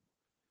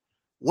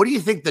 What do you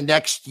think the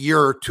next year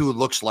or two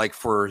looks like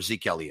for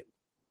Zeke Elliott?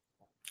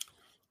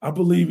 I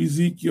believe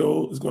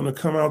Ezekiel is going to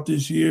come out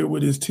this year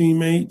with his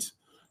teammates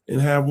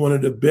and have one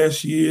of the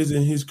best years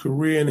in his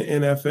career in the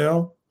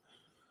NFL.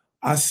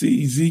 I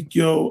see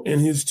Ezekiel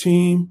and his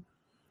team,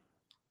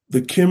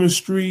 the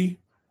chemistry,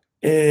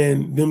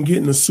 and them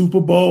getting a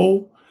Super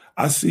Bowl.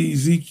 I see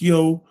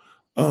Ezekiel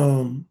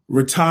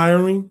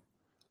retiring,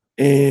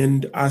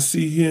 and I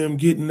see him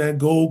getting that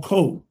gold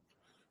coat.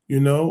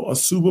 A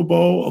Super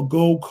Bowl, a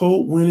gold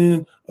coat,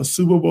 winning a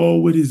Super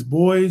Bowl with his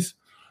boys,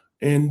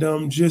 and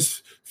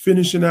just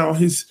finishing out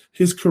his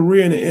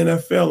career in the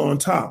NFL on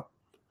top.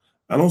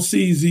 I don't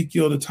see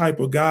Ezekiel the type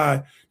of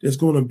guy that's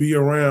going to be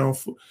around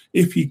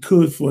if he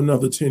could for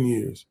another 10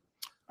 years.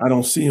 I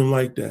don't see him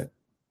like that.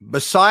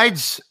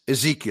 Besides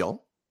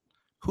Ezekiel,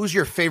 who's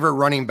your favorite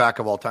running back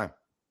of all time?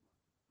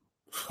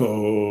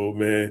 Oh,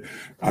 man.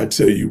 I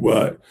tell you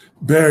what,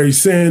 Barry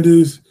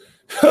Sanders.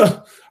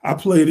 I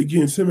played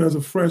against him as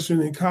a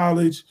freshman in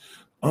college.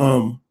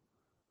 Oh,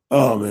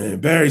 man,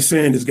 Barry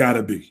Sanders got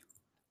to be.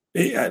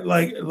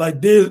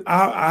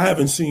 I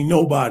haven't seen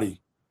nobody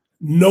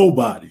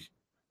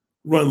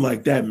run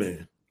like that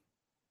man.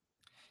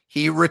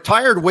 He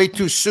retired way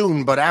too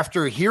soon, but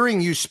after hearing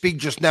you speak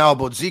just now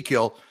about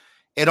Ezekiel,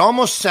 it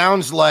almost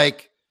sounds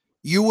like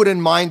you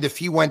wouldn't mind if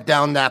he went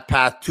down that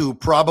path to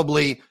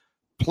probably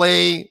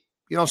play,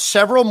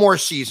 several more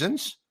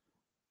seasons,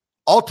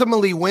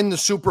 ultimately win the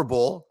Super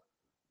Bowl,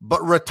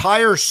 but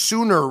retire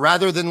sooner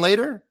rather than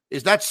later.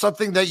 Is that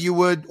something that you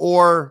would,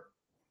 or?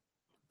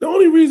 The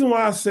only reason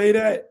why I say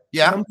that,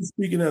 yeah, I'm just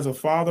speaking as a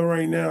father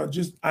right now,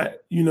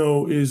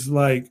 is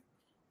like,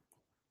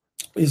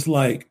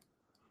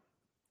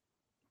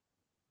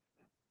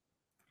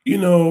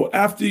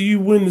 after you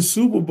win the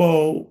Super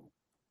Bowl,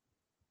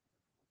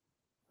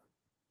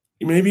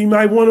 maybe you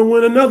might want to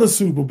win another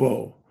Super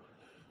Bowl.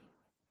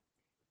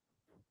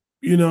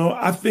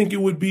 I think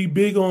it would be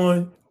big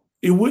on,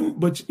 it wouldn't,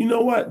 but you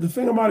know what? The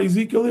thing about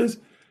Ezekiel is,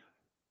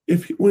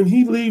 when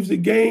he leaves the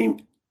game,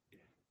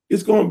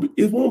 it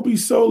won't be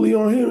solely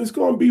on him. It's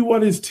going to be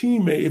what his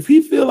teammate. If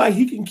he feel like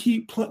he can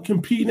keep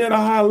competing at a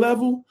high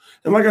level,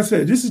 and like I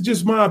said, this is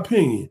just my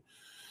opinion,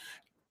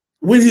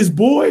 with his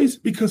boys,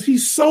 because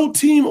he's so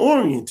team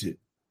oriented,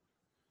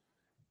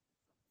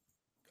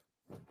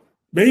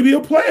 maybe he'll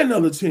play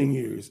another 10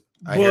 years.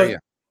 I hear you.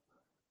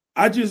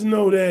 I just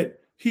know that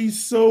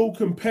he's so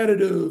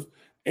competitive,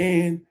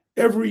 and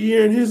every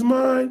year in his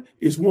mind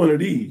is one of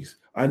these: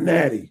 a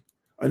natty,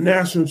 a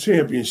national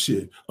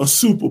championship, a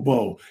Super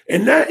Bowl.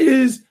 And that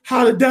is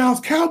how the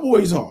Dallas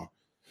Cowboys are.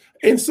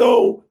 And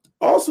so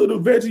also to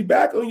veggie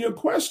back on your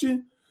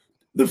question,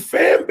 the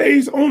fan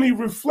base only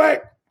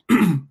reflect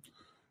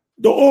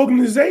the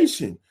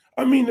organization.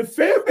 I mean, the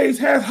fan base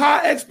has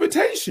high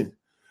expectation.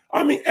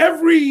 I mean,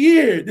 every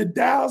year, the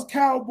Dallas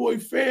Cowboy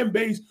fan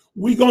base,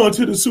 we going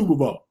to the Super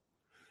Bowl.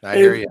 I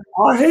hear you.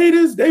 Our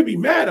haters, they be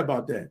mad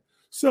about that.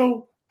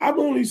 So I'm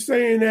only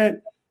saying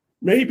that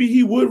maybe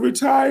he would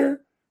retire,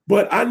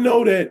 but I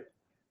know that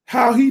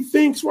how he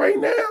thinks right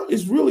now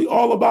is really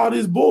all about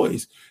his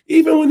boys.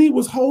 Even when he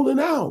was holding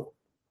out,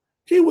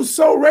 he was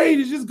so ready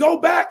to just go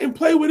back and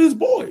play with his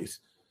boys.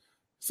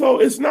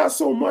 So it's not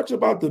so much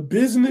about the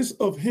business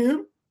of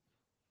him,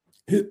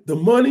 the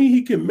money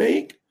he can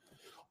make,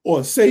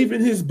 or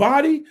saving his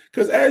body.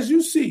 Because as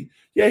you see,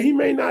 he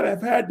may not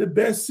have had the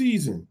best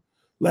season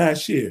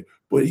last year,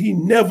 but he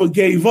never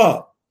gave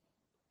up.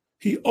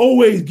 He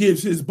always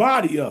gives his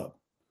body up,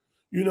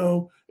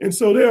 And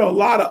so there are a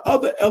lot of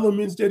other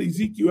elements that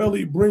Ezekiel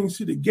Elliott brings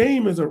to the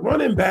game as a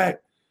running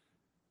back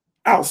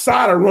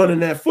outside of running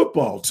that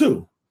football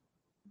too.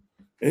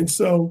 And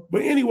so,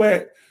 but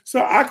anyway,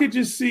 so I could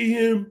just see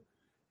him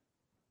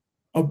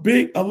a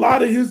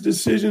lot of his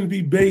decisions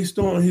be based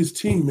on his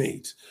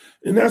teammates.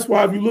 And that's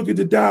why if you look at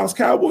the Dallas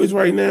Cowboys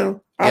right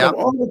now, out of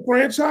all the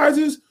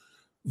franchises,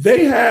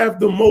 they have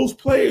the most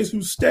players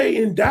who stay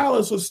in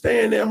Dallas or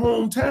stay in their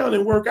hometown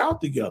and work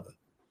out together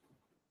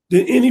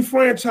than any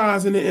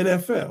franchise in the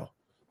NFL.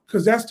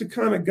 Because that's the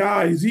kind of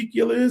guy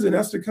Ezekiel is, and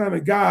that's the kind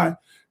of guy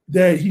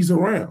that he's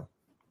around.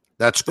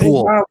 That's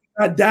cool.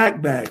 Got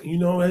Dak back,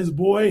 his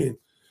boy,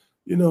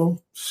 and,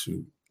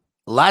 shoot.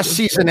 Last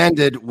season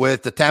ended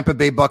with the Tampa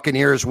Bay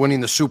Buccaneers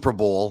winning the Super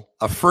Bowl,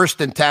 a first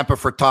in Tampa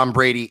for Tom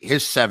Brady,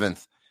 his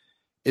 7th.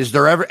 Is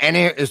there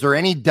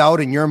any doubt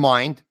in your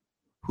mind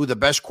who the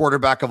best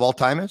quarterback of all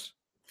time is?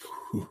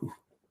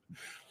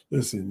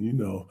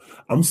 Listen,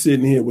 I'm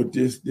sitting here with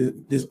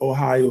this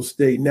Ohio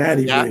State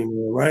natty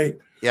ring, right?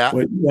 Yeah.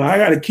 But I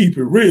got to keep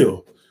it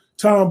real.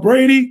 Tom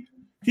Brady,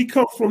 he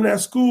comes from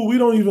that school. We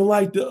don't even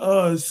like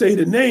to say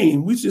the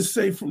name. We just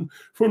say from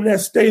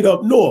that state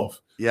up north.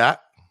 Yeah.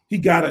 He's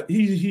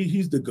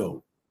the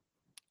GOAT.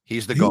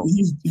 He's the GOAT.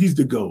 He's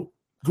the GOAT.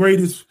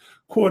 Greatest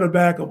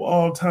quarterback of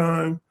all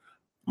time.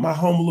 My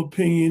humble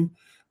opinion.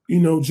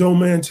 Joe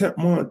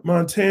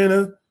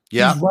Montana.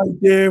 Yeah. He's right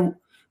there,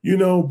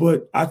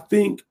 but I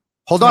think.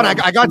 Hold on.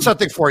 I got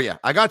something for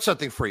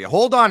you.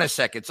 Hold on a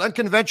second. It's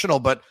unconventional,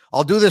 but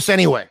I'll do this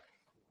anyway.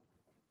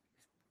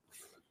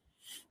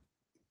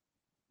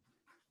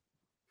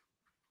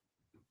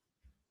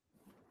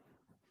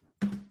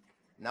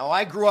 Now,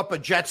 I grew up a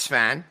Jets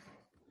fan,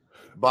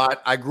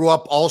 but I grew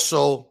up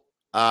also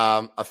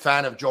a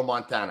fan of Joe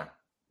Montana.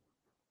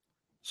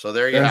 So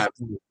there you have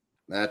it.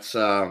 That's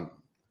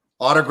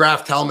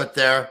autographed helmet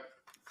there.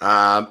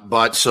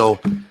 But so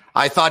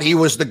I thought he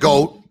was the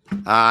GOAT,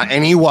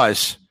 and he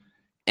was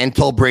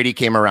until Brady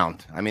came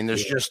around. I mean,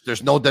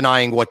 there's no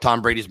denying what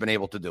Tom Brady's been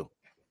able to do.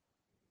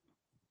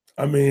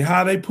 I mean,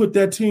 how they put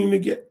that team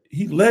together.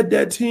 He led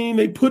that team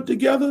they put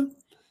together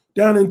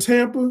down in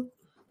Tampa.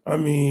 I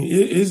mean,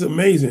 it's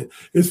amazing.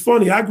 It's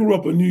funny. I grew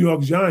up a New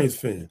York Giants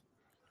fan.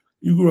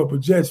 You grew up a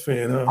Jets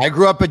fan, huh? I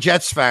grew up a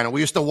Jets fan.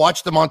 We used to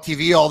watch them on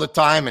TV all the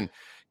time, and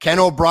Ken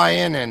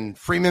O'Brien and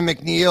Freeman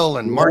McNeil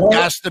and Mark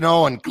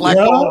Gastineau and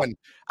Klecko and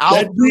Al.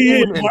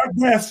 Mark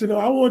Gastineau.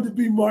 I wanted to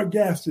be Mark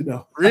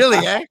Gastineau. Really,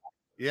 eh?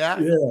 Yeah.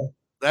 Yeah.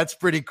 That's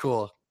pretty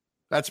cool.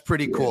 That's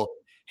pretty cool.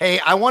 Hey,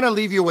 I want to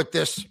leave you with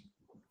this.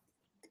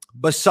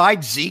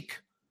 Besides Zeke,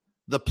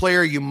 the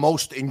player you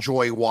most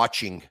enjoy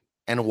watching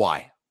and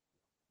why?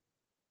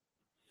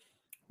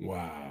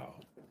 Wow.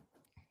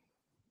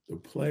 The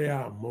player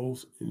I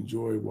most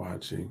enjoy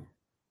watching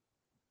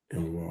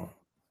and why?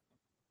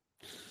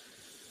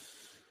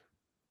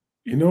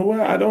 You know what?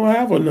 I don't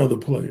have another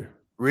player.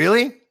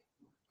 Really?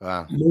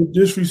 Wow. No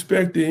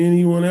disrespect to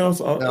anyone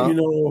else. No. You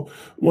know,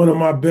 one of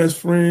my best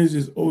friends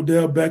is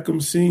Odell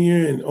Beckham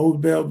Sr. and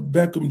Odell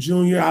Beckham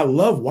Jr. I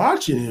love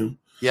watching him.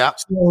 Yeah.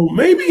 So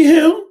maybe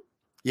him.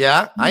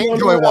 Yeah, I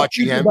enjoy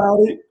watching him.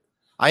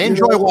 I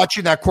enjoy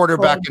watching that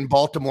quarterback in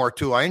Baltimore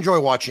too. I enjoy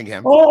watching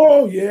him.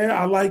 Oh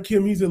yeah, I like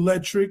him. He's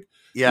electric.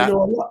 Yeah. You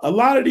know, a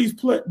lot of these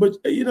play, but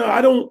you know,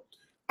 I don't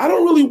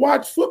really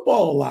watch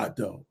football a lot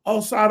though.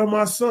 Outside of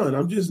my son,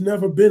 I've just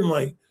never been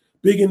like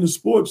big into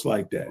sports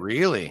like that.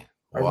 Really?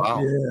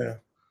 Wow.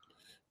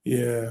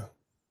 Yeah.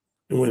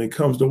 And when it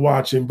comes to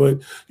watching,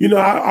 but you know,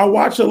 I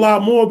watch a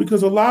lot more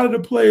because a lot of the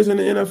players in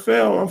the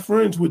NFL, I'm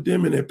friends with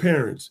them and their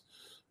parents.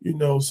 You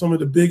know, some of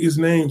the biggest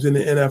names in the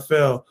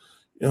NFL,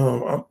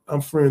 I'm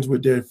friends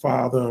with their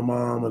father and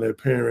mom and their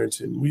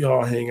parents, and we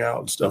all hang out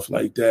and stuff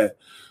like that.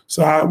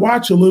 So I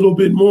watch a little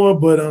bit more,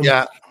 but I'm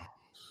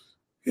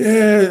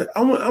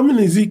an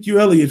Ezekiel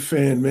Elliott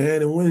fan,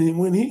 man. And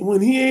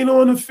when he ain't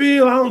on the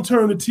field, I don't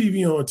turn the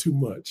TV on too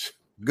much.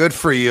 Good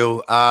for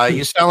you.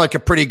 You sound like a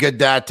pretty good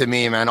dad to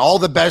me, man. All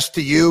the best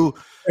to you,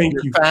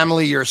 your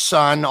family, your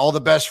son. All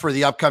the best for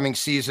the upcoming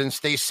season.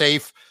 Stay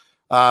safe.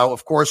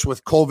 Of course,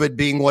 with COVID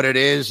being what it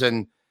is,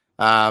 and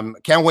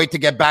can't wait to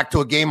get back to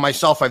a game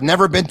myself. I've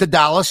never been to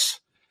Dallas,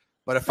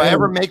 but if I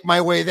ever make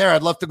my way there,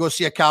 I'd love to go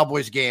see a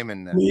Cowboys game.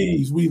 And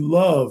please, we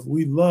love.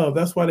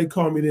 That's why they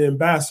call me the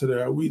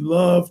ambassador. We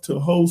love to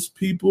host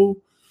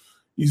people.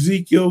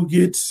 Ezekiel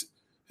gets.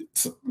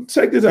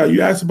 Check this out.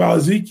 You asked about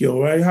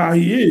Ezekiel, right? How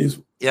he is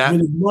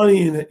with his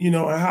money, and you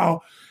know,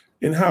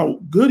 and how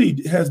good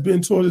he has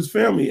been towards his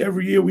family.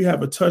 Every year we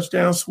have a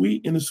touchdown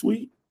suite in the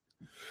suite.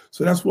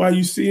 So that's why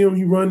you see him.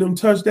 He run them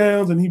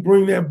touchdowns and he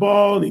bring that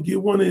ball and he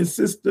get one of his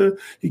sister.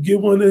 He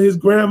get one of his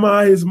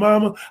grandma, his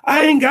mama.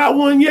 I ain't got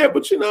one yet,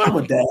 but you know, I'm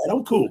a dad.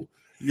 I'm cool.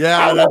 Yeah.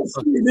 I love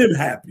seeing them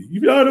happy.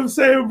 You know what I'm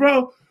saying,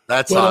 bro?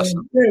 That's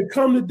awesome. Man,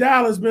 come to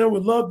Dallas, man.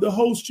 Would love to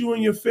host you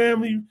and your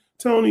family.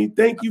 Tony,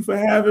 thank you for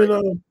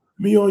having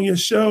me on your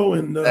show.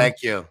 And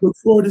thank you. Look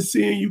forward to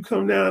seeing you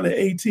come down to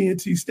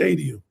AT&T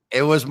Stadium.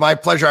 It was my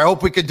pleasure. I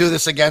hope we could do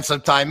this again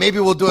sometime. Maybe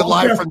we'll do it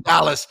live from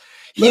Dallas.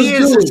 He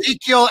is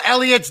Ezekiel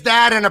Elliott's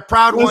dad and a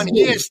proud one.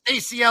 He is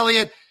Stacey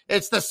Elliott.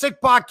 It's the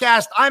Sick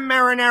Podcast. I'm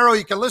Marinero.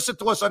 You can listen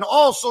to us on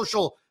all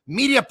social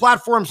media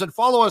platforms and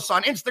follow us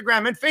on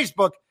Instagram and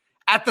Facebook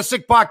at the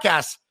Sick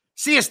Podcast.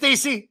 See you,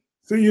 Stacey.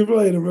 See you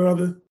later,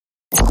 brother.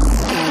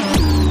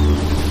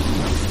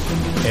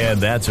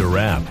 And that's a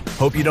wrap.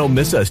 Hope you don't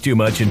miss us too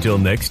much until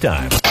next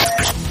time.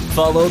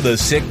 Follow the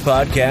Sick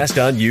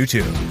Podcast on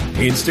YouTube,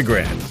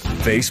 Instagram,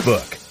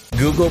 Facebook,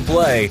 Google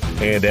Play,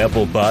 and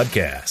Apple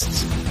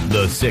Podcasts.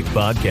 The Sick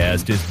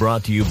Podcast is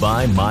brought to you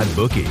by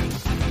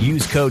MyBookie.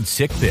 Use code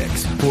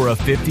SickPicks for a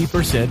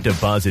 50%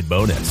 deposit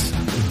bonus.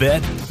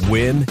 Bet,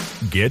 win,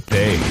 get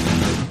paid.